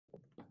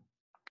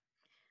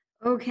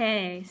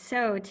Okay,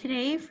 so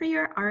today for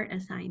your art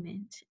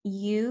assignment,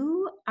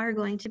 you are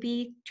going to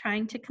be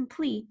trying to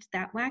complete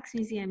that wax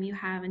museum you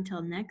have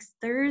until next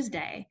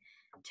Thursday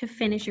to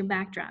finish your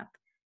backdrop.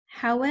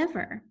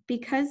 However,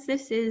 because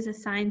this is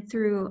assigned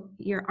through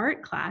your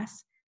art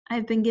class,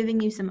 I've been giving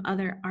you some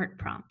other art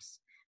prompts.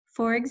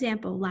 For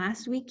example,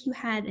 last week you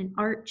had an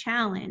art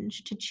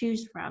challenge to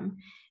choose from.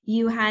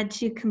 You had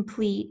to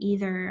complete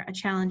either a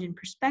challenge in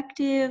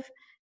perspective,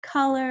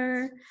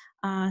 color,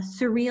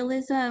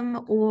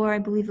 surrealism, or I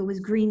believe it was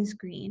green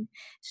screen.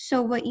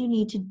 So what you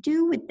need to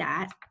do with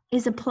that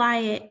is apply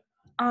it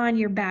on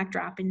your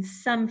backdrop in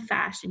some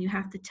fashion. You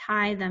have to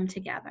tie them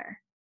together,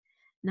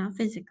 not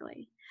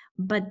physically,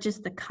 but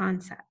just the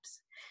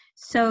concepts.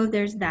 So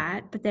there's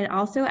that, but that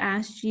also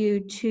asks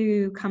you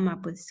to come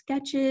up with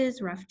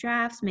sketches, rough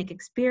drafts, make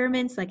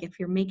experiments, like if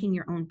you're making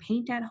your own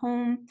paint at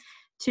home,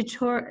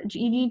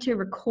 you need to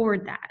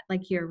record that,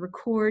 like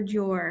record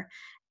your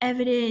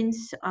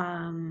evidence,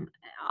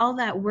 all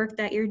that work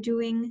that you're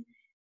doing.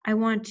 I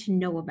want to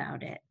know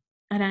about it.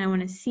 And I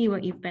want to see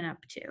what you've been up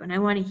to. And I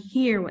want to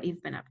hear what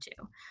you've been up to,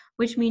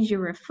 which means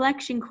your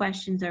reflection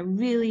questions are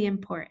really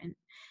important.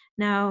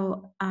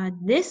 Now,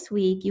 this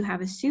week you have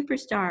a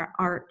superstar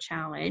art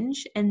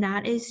challenge, and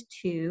that is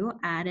to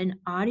add an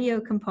audio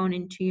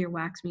component to your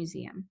wax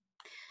museum.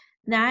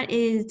 That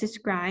is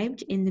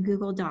described in the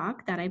Google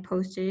Doc that I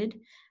posted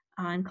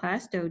on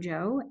Class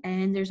Dojo,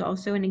 and there's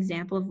also an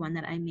example of one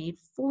that I made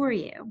for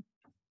you.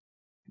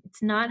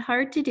 It's not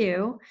hard to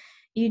do.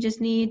 You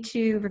just need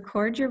to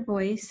record your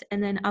voice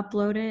and then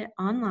upload it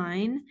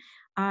online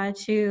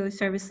to a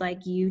service like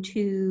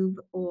YouTube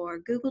or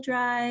Google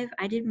Drive.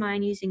 I did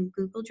mine using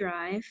Google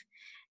Drive,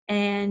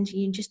 and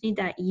you just need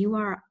that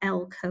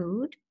URL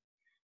code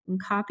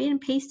and copy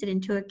and paste it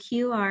into a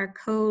QR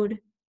code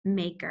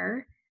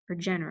maker or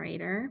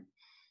generator.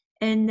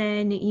 And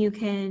then you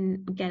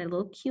can get a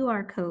little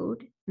QR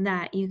code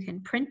that you can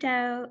print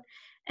out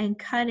and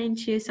cut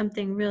into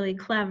something really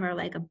clever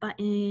like a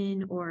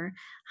button, or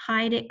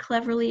hide it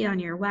cleverly on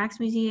your wax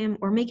museum,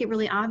 or make it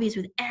really obvious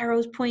with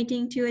arrows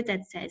pointing to it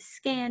that says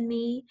scan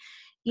me.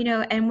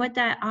 And what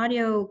that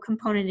audio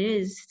component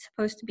is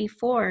supposed to be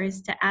for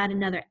is to add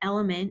another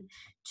element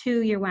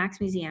to your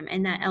wax museum,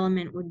 and that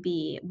element would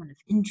be one of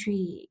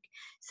intrigue,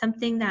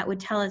 something that would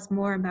tell us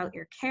more about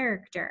your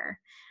character.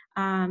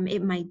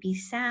 It might be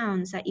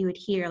sounds that you would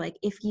hear, like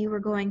if you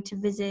were going to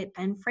visit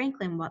Ben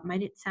Franklin, what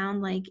might it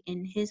sound like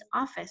in his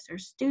office or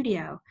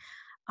studio?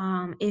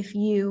 If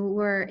you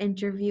were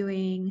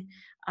interviewing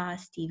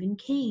Stephen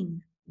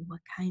King,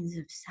 what kinds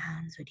of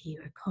sounds would he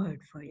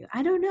record for you?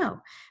 I don't know.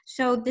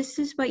 So this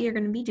is what you're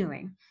going to be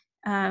doing.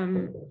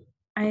 Um,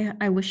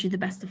 I wish you the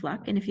best of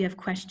luck. And if you have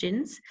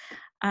questions,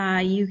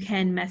 you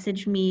can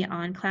message me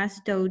on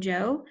Class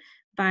Dojo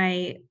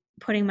by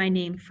putting my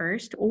name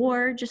first,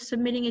 or just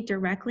submitting it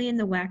directly in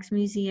the Wax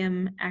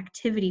Museum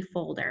activity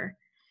folder.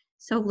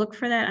 So look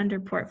for that under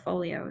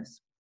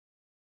portfolios.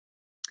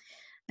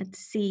 Let's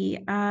see.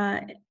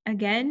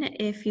 Again,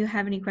 if you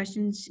have any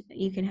questions,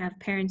 you can have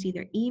parents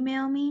either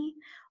email me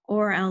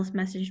or else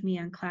message me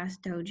on Class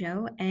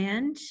Dojo.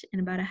 And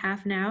in about a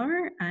half an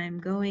hour, I'm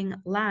going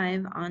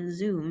live on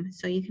Zoom,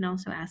 so you can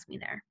also ask me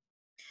there.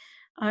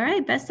 All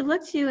right, best of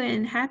luck to you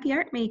and happy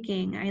art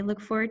making. I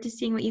look forward to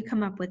seeing what you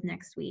come up with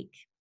next week.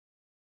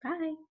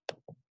 Bye.